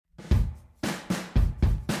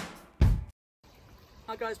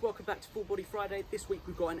Hi guys, welcome back to Full Body Friday. This week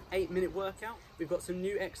we've got an 8-minute workout. We've got some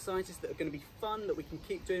new exercises that are going to be fun that we can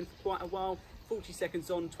keep doing for quite a while. 40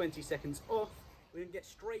 seconds on, 20 seconds off. We're going to get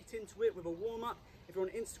straight into it with a warm-up. If you're on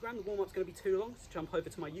Instagram, the warm-up's going to be too long, so jump over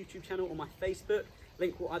to my YouTube channel or my Facebook.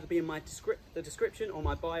 Link will either be in my the description or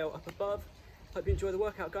my bio up above. Hope you enjoy the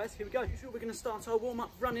workout, guys. Here we go. We're going to start our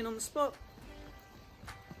warm-up running on the spot.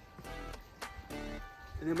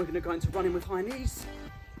 And then we're going to go into running with high knees.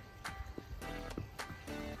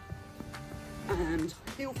 And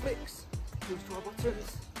heel flicks, heels to our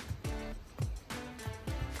bottoms.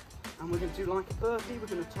 And we're going to do like a burpee. We're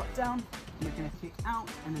going to tuck down, and we're going to kick out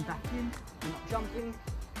and then back in. We're not jumping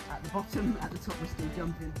at the bottom, at the top we're still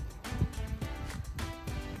jumping.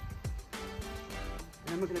 And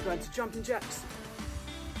then we're going to go into jumping jacks.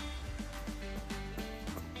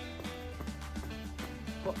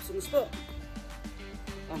 Hops on the spot.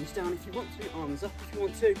 Arms down if you want to, arms up if you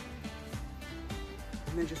want to.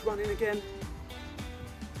 And then just running again.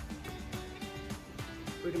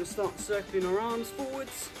 We're going to start circling our arms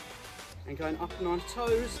forwards and going up on our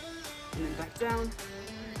toes and then back down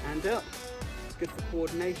and up. Good for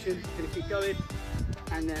coordination. We're going to keep going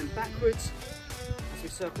and then backwards. As we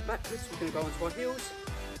circle backwards, we're going to go onto our heels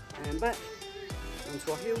and then back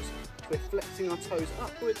onto our heels. So we're flexing our toes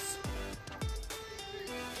upwards.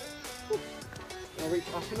 Now reach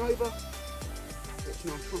up and over,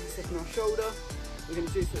 stretching our tricep and our shoulder. We're going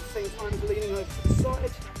to do this at the same time as leaning over to the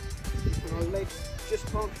side. And our legs just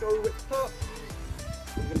past shoulder width apart.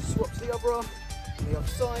 We're going to swap to the other arm, on the other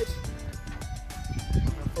side.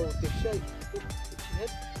 Now hold this shape, lift your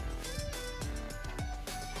head.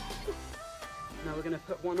 Now we're going to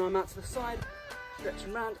put one arm out to the side,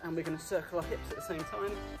 stretching round, and we're going to circle our hips at the same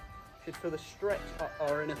time. Should feel the stretch up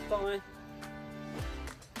our inner thigh.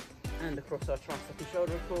 And across our tricep and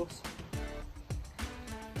shoulder, of course.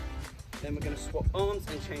 Then we're going to swap arms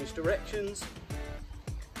and change directions.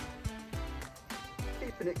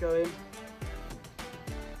 Keeping it going.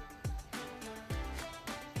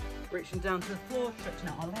 Reaching down to the floor, stretching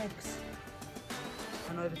out our legs.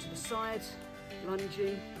 And over to the side,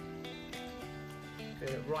 lunging. Feel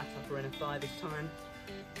it right upper inner thigh this time.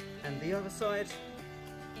 And the other side.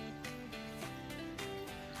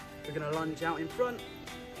 We're going to lunge out in front.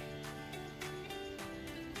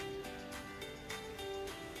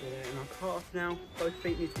 In our calf now, both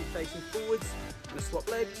feet need to be facing forwards. I'm going to swap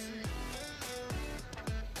legs.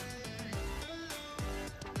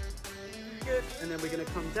 Good, and then we're going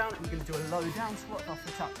to come down and we're going to do a low down squat off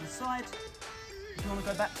the top to the side. If you want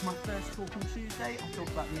to go back to my first talk on Tuesday, I'll talk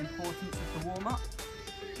about the importance of the warm up.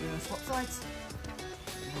 We're going to swap sides.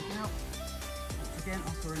 Leg out. Once again,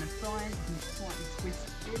 upper inner thigh. You can slightly twist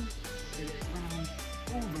in, get it round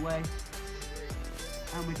all the way.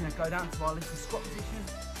 And we're going to go down to our little squat position.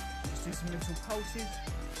 Just do some little pulses,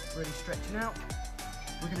 really stretching out.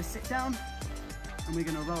 We're going to sit down and we're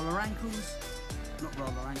going to roll our ankles, not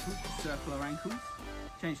roll our ankles, just circle our ankles,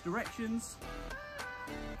 change directions,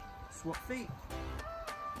 swap feet,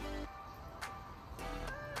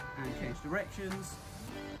 and change directions.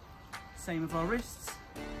 Same with our wrists,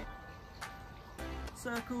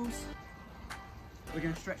 circles. We're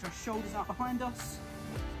going to stretch our shoulders out behind us.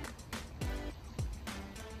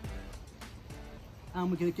 And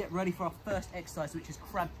we're going to get ready for our first exercise, which is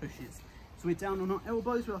crab pushes. So we're down on our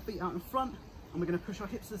elbows with our feet out in front, and we're going to push our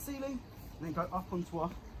hips to the ceiling, and then go up onto our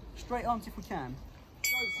straight arms if we can.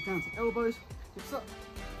 So down to elbows, hips up,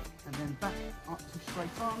 and then back up to straight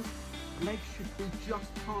arms. Legs should be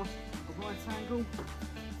just past a right angle.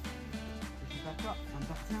 Push it back up and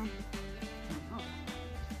back down, and up.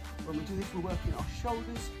 When we do this, we're working our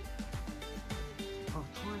shoulders, our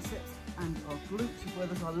triceps, and our glutes as well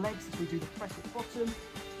as our legs as we do the press at the bottom.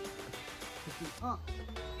 Pushing up,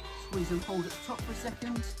 squeeze and hold at the top for a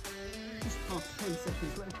second, just past 10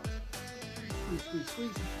 seconds left. Squeeze, squeeze, squeeze,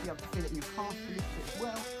 you should be able to feel it in your calf a little bit as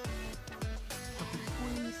well.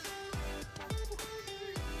 Squeeze,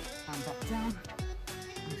 and back down,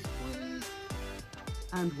 and squeeze,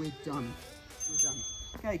 and we're done. We're done.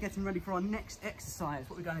 Okay, getting ready for our next exercise.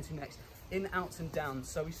 What we're going into next, in, outs and downs.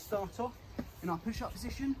 So we start off in our push-up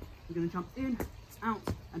position. We're going to jump in, out,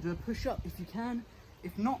 and do a push-up if you can.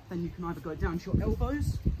 If not, then you can either go down to your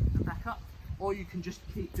elbows and back up, or you can just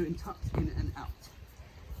keep doing tucks in and out.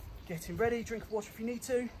 Getting ready, drink of water if you need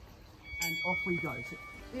to, and off we go. So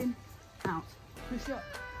in, out, push-up,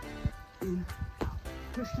 in, out,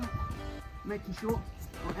 push-up. Making sure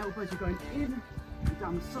our elbows are going in and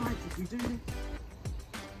down the sides as we do this.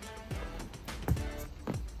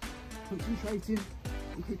 Concentrating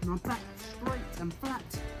on keeping our back straight and flat.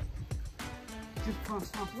 Just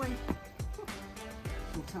past halfway.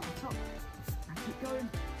 Sort out the top and Keep going.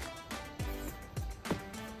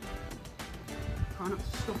 Try not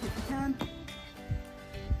to stop if you can.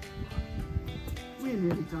 We're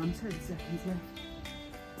nearly done, 10 seconds left.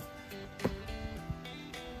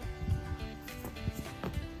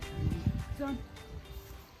 Done.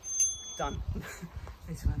 Done.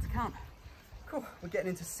 Need to learn to count. Cool, we're getting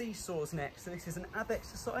into seesaws next. So this is an ab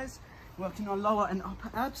exercise, working our lower and upper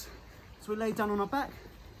abs. So we lay down on our back,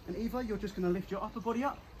 and either you're just gonna lift your upper body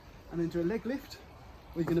up and then do a leg lift,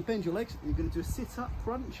 or you're gonna bend your legs and you're gonna do a sit up,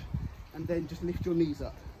 crunch, and then just lift your knees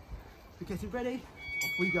up. So getting ready,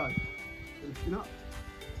 off we go. We're lifting up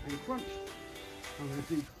and crunch. I'm gonna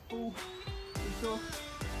do full seesaw.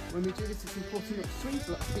 When we do this, it's important not to swing,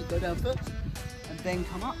 so let our feet go down first, and then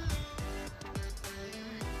come up.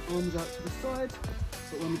 Arms out to the side,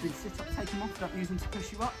 but when we do sit up, take them off, don't use them to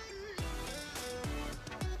push you up.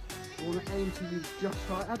 We want to aim to use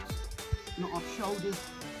just our abs, not our shoulders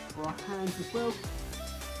or our hands as well.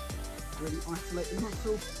 Really isolate the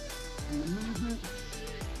muscle and the movement.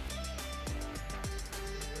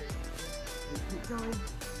 And keep going.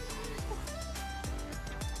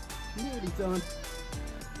 Nearly done.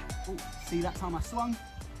 Oh, see that time I swung?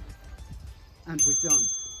 And we're done.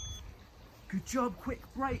 Good job, quick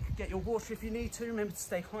break. Get your water if you need to. Remember to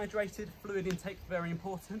stay hydrated. Fluid intake, very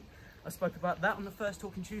important. I spoke about that on the first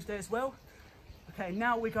Talking Tuesday as well. Okay,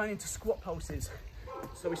 now we're going into squat pulses.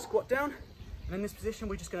 So we squat down, and in this position,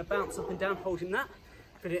 we're just gonna bounce up and down, holding that.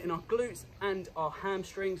 Fit it in our glutes and our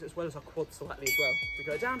hamstrings, as well as our quads slightly as well. We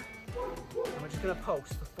go down, and we're just gonna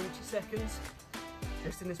pulse for 40 seconds,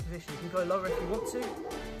 just in this position. You can go lower if you want to.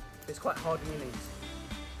 It's quite hard on your knees.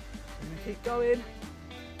 And we keep going.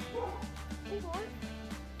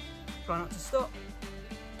 Try not to stop,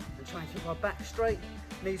 and try and keep our back straight.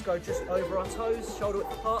 Knees go just over our toes, shoulder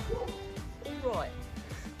width apart. All right,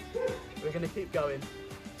 we're going to keep going.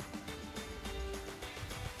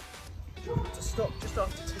 Try not to stop just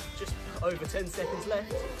after just over 10 seconds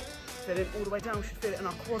left. Feel it all the way down. We should feel it in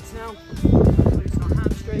our quads now, glutes and our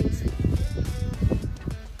hamstrings.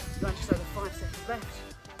 Going just over 5 seconds left.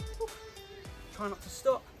 Try not to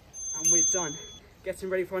stop, and we're done.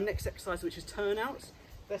 Getting ready for our next exercise, which is turnouts.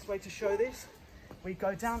 Best way to show this, we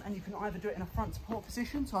go down, and you can either do it in a front support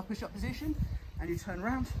position, so our push-up position, and you turn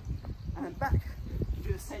around and then back. You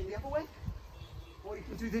do the same the other way, or you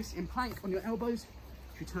can do this in plank on your elbows.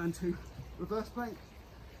 If you turn to reverse plank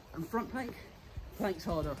and front plank, plank's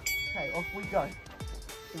harder. Okay, off we go.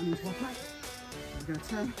 Down into our plank. We're going to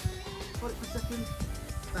turn, hold it for a second,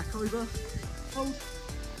 back over, hold,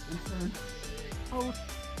 and turn, hold,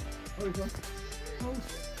 over, hold,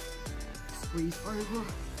 squeeze over,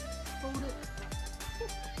 hold it,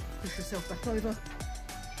 push yourself back over.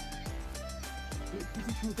 Which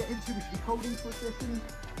position we'll get into, we should be holding for a second.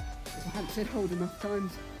 If I haven't said hold enough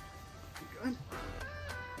times, keep going.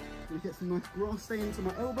 I'm going to get some nice grass stay into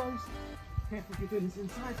my elbows. Careful if you're doing this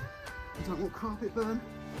inside, you don't want carpet burn.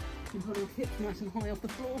 Keep holding your hips nice and high off the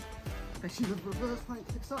floor, especially with reverse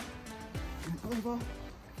plank, hips up, and over,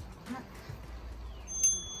 back.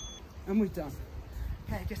 And we're done.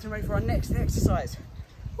 Okay, getting ready for our next exercise.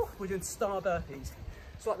 We're doing star burpees.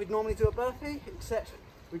 It's like we'd normally do a burpee, except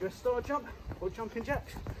we do a star jump or jumping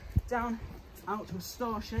jacks, down, out to a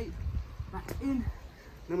star shape, back in, and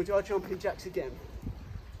then we do our jumping jacks again.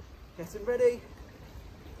 Getting ready,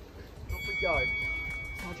 off we go.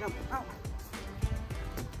 Star jump out.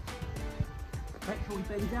 Make sure we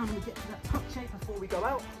bend down and we get to that tuck shape before we go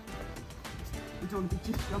out. We don't want to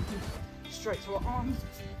be just jumping straight to our arms.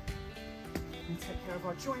 And take care of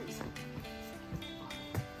our joints,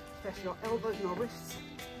 especially our elbows and our wrists.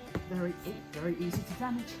 Very easy to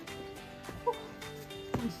damage.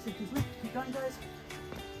 20 seconds left, keep going guys.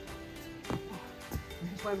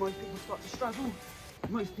 This is where most people start to struggle.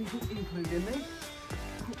 Most people, including me.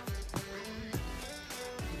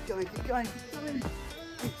 Keep going, keep going, keep going. 8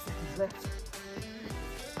 seconds left.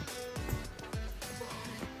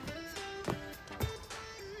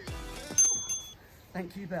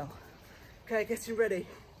 Thank you, Belle. Okay, getting ready.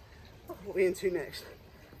 What are we into next?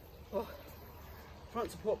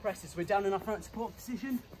 Front support presses. We're down in our front support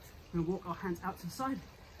position. We're going to walk our hands out to the side,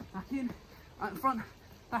 back in, out in front,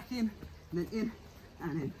 back in, and then in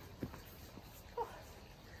and in.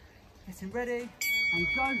 Getting ready and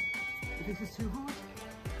go. If this is too hard,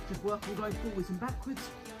 just work on going forwards and backwards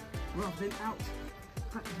rather than out.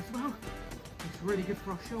 Practice as well. It's really good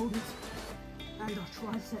for our shoulders and our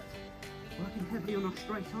triceps. Working heavily on our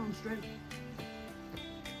straight arm strength.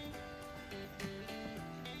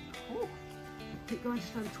 Keep going,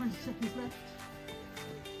 just over 20 seconds left.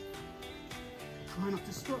 Try not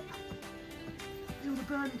to stop. Feel the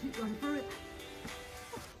burn and keep going through it.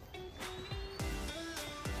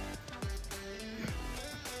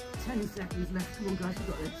 10 seconds left. Come on guys, we've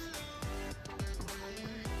got this.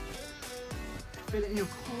 Feel it in your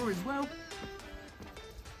core as well.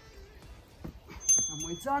 And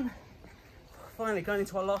we're done. Finally going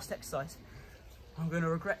into our last exercise. I'm going to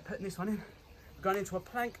regret putting this one in. We're going into a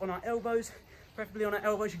plank on our elbows. Preferably on our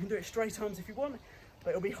elbows. You can do it straight arms if you want,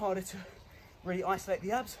 but it'll be harder to really isolate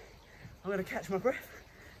the abs. I'm going to catch my breath.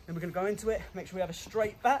 Then we're going to go into it. Make sure we have a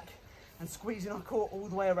straight back and squeeze in our core all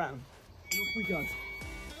the way around. And off we go.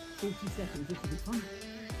 40 seconds. This will be fun.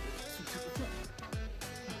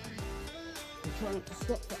 We'll try not to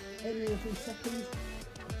stop for any of these seconds.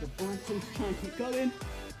 It's vital to try and keep going.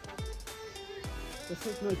 So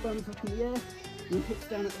take no bums up in the air. Your hips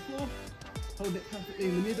down at the floor. Hold it perfectly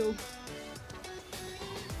in the middle.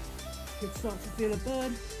 Could start to feel a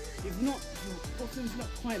burn. If not, your bottom's not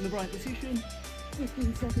quite in the right position.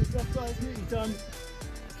 15 seconds left, guys. Nearly done.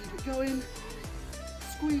 Keep it going.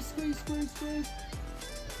 Squeeze, squeeze, squeeze, squeeze.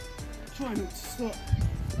 Try not to stop.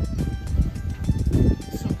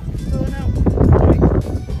 Stop. Burn out.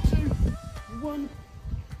 3, 2, 1.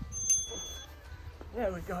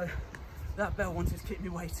 There we go. That bell wanted to keep me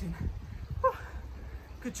waiting.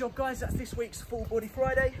 Good job, guys. That's this week's Full Body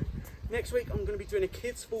Friday. Next week, I'm going to be doing a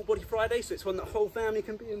kids Full Body Friday, so it's one that the whole family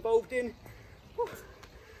can be involved in.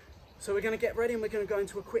 So we're going to get ready and we're going to go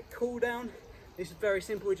into a quick cool down. This is very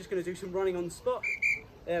simple. We're just going to do some running on the spot.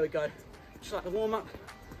 There we go. Just like the warm up,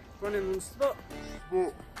 running on the spot.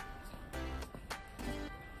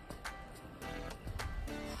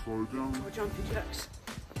 Slow down. So jumping jacks.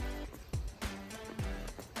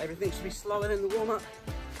 Everything should be slower than the warm up.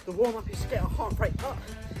 The warm up is to get our heart rate up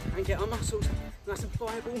and get our muscles nice and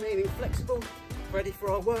pliable, meaning flexible, ready for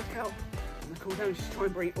our workout. And the cool down is just try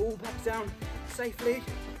and bring it all back down safely.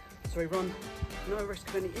 So we run no risk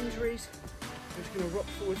of any injuries. We're just going to rock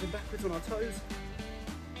forwards and backwards on our toes.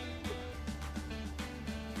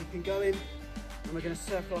 Keeping going, and we're going to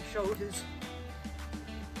circle our shoulders.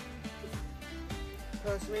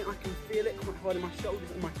 Personally, I can feel it quite hard in my shoulders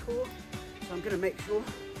and my core, so I'm going to make sure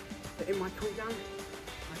that in my cool down,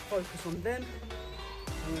 I focus on them.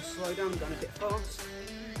 I'm going to slow down, I'm going a bit fast.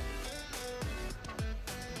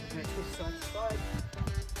 I'm going to twist side to side.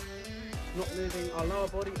 Not moving our lower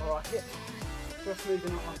body or our hips, just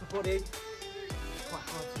moving our upper body. It's quite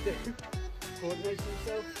hard to do. Coordinating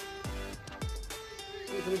yourself.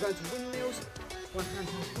 We're going to go into windmills. One hand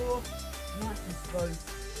to the floor, nice and slow,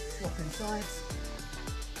 swapping sides.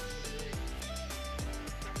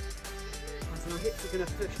 And our hips are going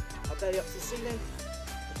to push our belly up to the ceiling,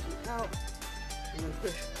 pushing it out, and then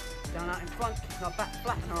push down out in front, keeping our back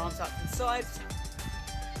flat and our arms out to the sides.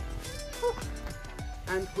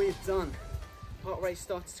 And we're done. Heart rate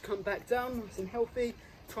started to come back down, nice and healthy.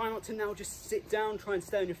 Try not to now just sit down, try and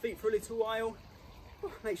stay on your feet for a little while.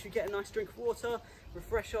 Make sure you get a nice drink of water,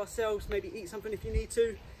 refresh ourselves, maybe eat something if you need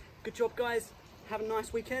to. Good job, guys. Have a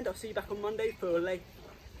nice weekend. I'll see you back on Monday for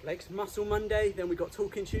Legs Muscle Monday. Then we got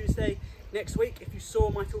Talking Tuesday next week. If you saw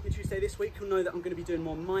my Talking Tuesday this week, you'll know that I'm going to be doing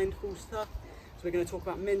more mindful stuff. So we're going to talk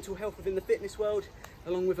about mental health within the fitness world,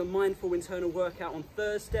 along with a mindful internal workout on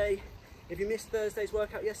Thursday. If you missed Thursday's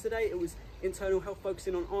workout yesterday, it was internal health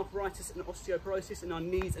focusing on arthritis and osteoporosis in our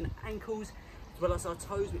knees and ankles, as well as our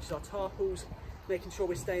toes, which is our tarpals, making sure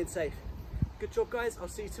we're staying safe. Good job, guys. I'll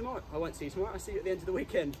see you tomorrow. I won't see you tomorrow. I'll see you at the end of the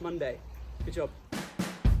weekend, Monday. Good job.